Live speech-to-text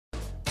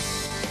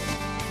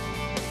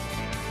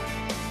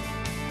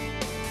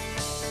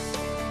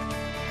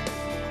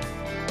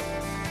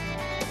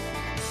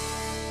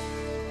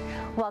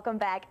Welcome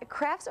back.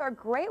 Crafts are a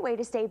great way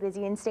to stay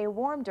busy and stay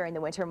warm during the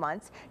winter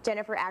months.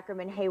 Jennifer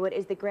Ackerman-Haywood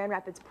is the Grand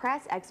Rapids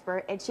press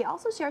expert, and she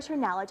also shares her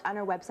knowledge on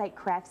her website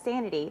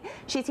CraftSanity.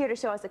 She's here to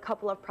show us a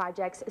couple of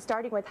projects,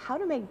 starting with how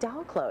to make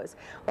doll clothes.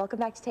 Welcome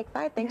back to Take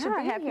Five. Thanks for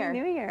being here. Happy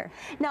New Year.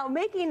 Now,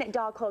 making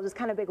doll clothes was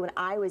kind of big when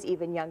I was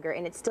even younger,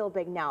 and it's still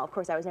big now. Of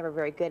course, I was never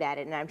very good at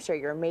it, and I'm sure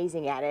you're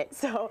amazing at it.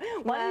 So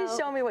why don't you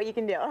show me what you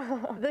can do?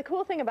 The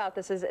cool thing about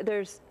this is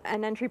there's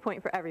an entry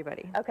point for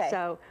everybody. Okay.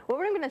 So what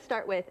we're going to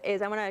start with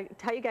is I want to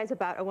tell you guys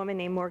about a woman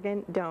named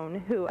Morgan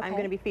Doane, who I'm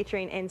going to be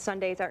featuring in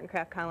Sunday's Art and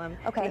Craft column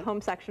in the home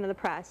section of the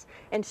press.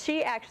 And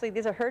she actually,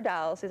 these are her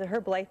dolls, these are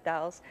her Blythe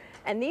dolls,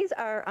 and these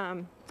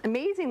are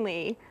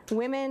amazingly,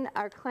 women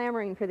are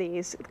clamoring for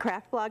these.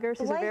 Craft bloggers,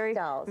 these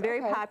are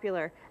very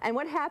popular. And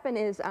what happened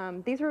is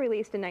these were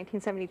released in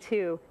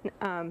 1972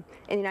 in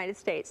the United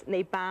States, and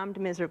they bombed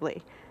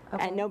miserably,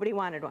 and nobody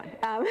wanted one.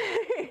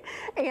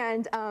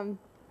 And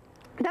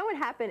then what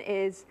happened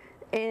is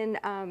in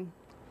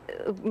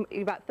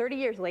about 30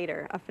 years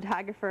later, a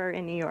photographer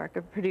in New York,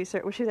 a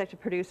producer, well, she was actually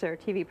a producer,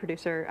 TV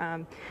producer,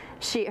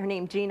 her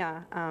name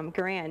Gina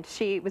Garand,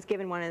 she was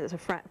given one as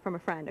from a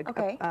friend,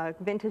 a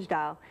vintage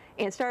doll,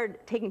 and started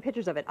taking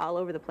pictures of it all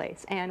over the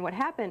place. And what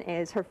happened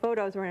is her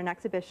photos were in an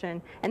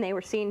exhibition, and they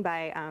were seen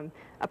by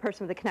a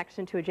person with a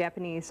connection to a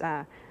Japanese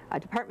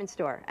department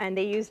store. And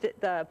they used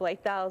the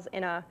Blythe dolls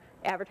in a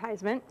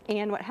advertisement,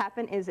 and what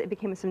happened is it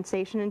became a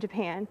sensation in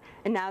Japan,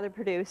 and now they're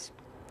produced.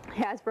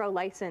 Hasbro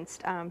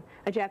licensed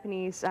a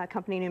Japanese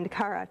company named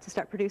Akara to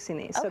start producing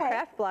these. So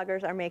craft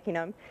bloggers are making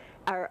them,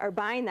 are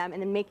buying them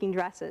and then making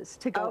dresses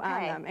to go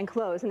on them and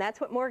clothes. And that's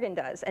what Morgan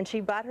does. And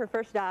she bought her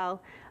first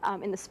doll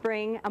in the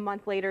spring. A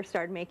month later,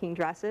 started making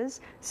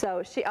dresses.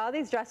 So all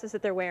these dresses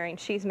that they're wearing,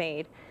 she's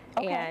made.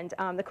 And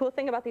the cool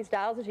thing about these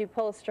dolls is you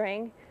pull a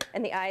string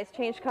and the eyes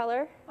change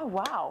color. Oh,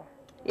 wow.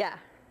 Yeah.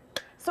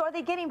 So are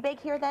they getting big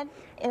here then?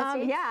 In the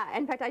States? Yeah,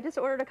 in fact, I just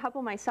ordered a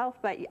couple myself,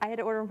 but I had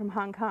to order them from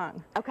Hong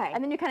Kong. Okay.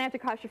 And then you kind of have to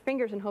cross your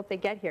fingers and hope they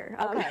get here.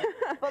 Okay.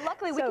 But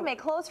luckily we can make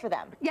clothes for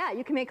them. Yeah,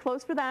 you can make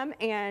clothes for them,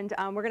 and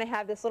we're going to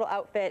have this little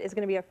outfit. It's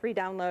going to be a free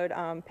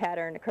download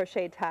pattern, a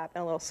crocheted top,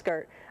 and a little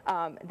skirt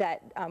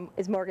that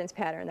is Morgan's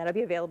pattern. That'll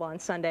be available on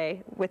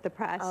Sunday with the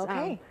press.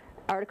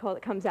 Article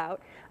that comes out.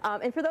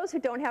 And for those who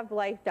don't have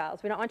Blythe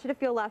dolls, we don't want you to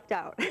feel left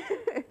out.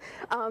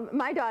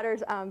 My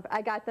daughters,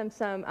 I got them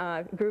some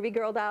Groovy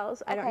Girl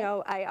dolls. I don't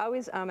know, I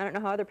don't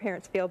know how other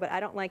parents feel, but I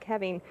don't like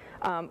having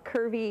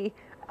curvy,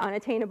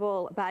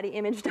 unattainable body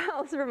image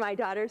dolls for my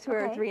daughters who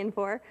are 3 and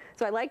 4.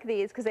 So I like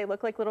these because they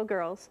look like little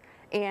girls.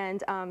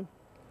 And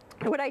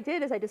what I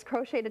did is I just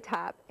crocheted a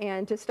top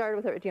and just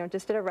started with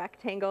just did a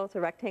rectangle. It's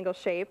a rectangle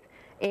shape,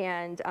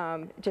 and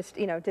just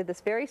did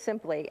this very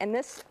simply. And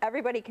this,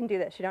 everybody can do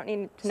this. You don't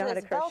need to know how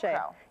to crochet.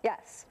 Velcro.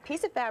 Yes.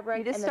 Piece of fabric.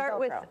 You just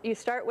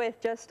start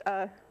with just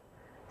a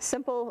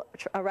simple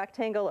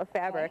rectangle of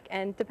fabric,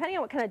 and depending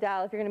on what kind of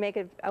doll, if you're going to make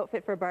an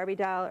outfit for a Barbie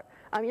doll,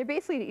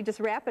 you just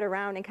wrap it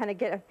around and kind of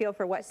get a feel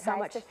for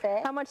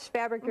how much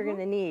fabric you're going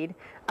to need,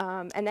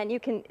 and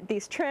then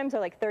these trims are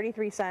like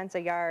 33 cents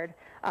a yard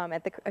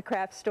at the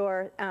craft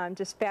store,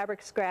 just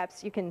fabric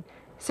scraps.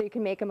 So you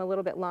can make them a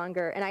little bit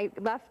longer. And I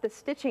left the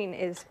stitching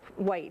is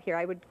white here.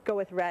 I would go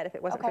with red if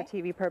it wasn't for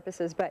TV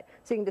purposes, but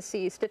so you can just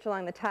see you stitch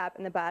along the top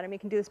and the bottom. You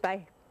can do this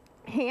by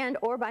hand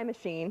or by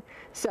machine,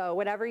 so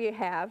whatever you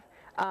have.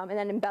 And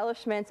then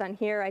embellishments on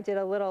here, I did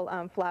a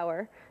little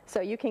flower.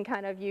 So you can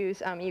kind of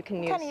use, make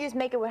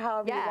it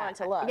however you want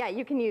it to look. Yeah,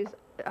 you can use,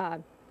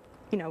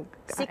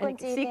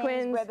 sequins,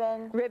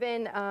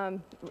 ribbon,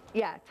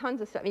 yeah,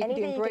 tons of stuff. You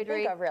anything can do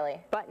embroidery, you can think of, really.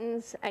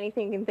 Buttons,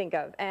 anything you can think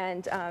of.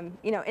 And, and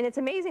it's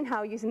amazing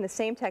how using the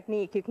same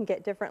technique, you can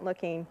get different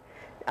looking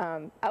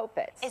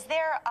outfits. Is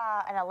there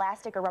an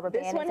elastic or rubber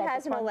band? This one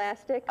has an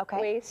elastic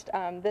waist.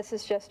 This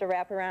is just a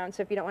wraparound,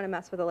 so if you don't want to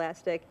mess with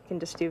elastic, you can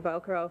just do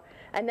Velcro.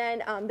 And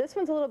then this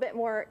one's a little bit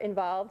more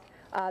involved.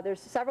 There's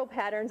several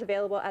patterns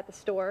available at the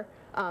store.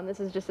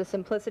 This is just a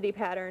simplicity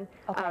pattern,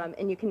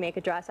 and you can make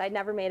a dress. I'd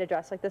never made a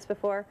dress like this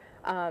before,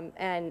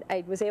 and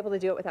I was able to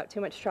do it without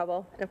too much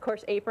trouble. And of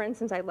course aprons,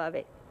 since I love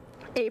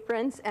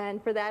aprons,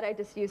 and for that I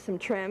just used some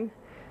trim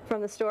from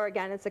the store.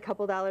 Again, it's a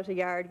couple dollars a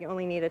yard. You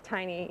only need a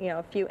tiny,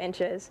 a few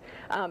inches.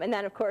 And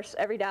then, of course,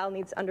 every doll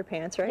needs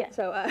underpants, right? Yeah.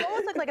 So it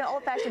almost looks like an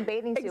old-fashioned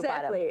bathing suit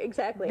bottom.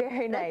 Exactly.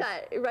 Very nice.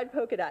 Red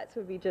polka dots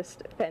would be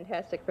just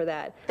fantastic for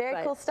that.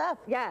 Very cool stuff.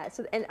 Yeah.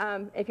 So,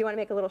 and if you want to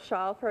make a little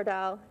shawl for a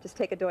doll, just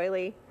take a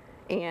doily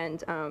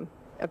and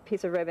a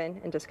piece of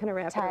ribbon and just kind of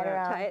wrap it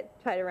around.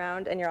 Tie it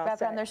around, and you're all set.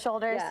 Wrap it on their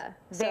shoulders. Yeah.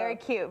 Very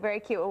cute, very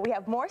cute. Well, we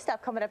have more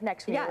stuff coming up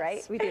next for you, right?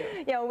 Yes, we do.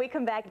 When we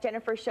come back,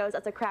 Jennifer shows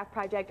us a craft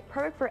project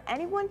perfect for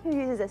anyone who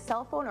uses a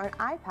cell phone or an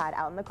iPad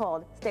out in the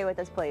cold. Stay with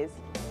us, please.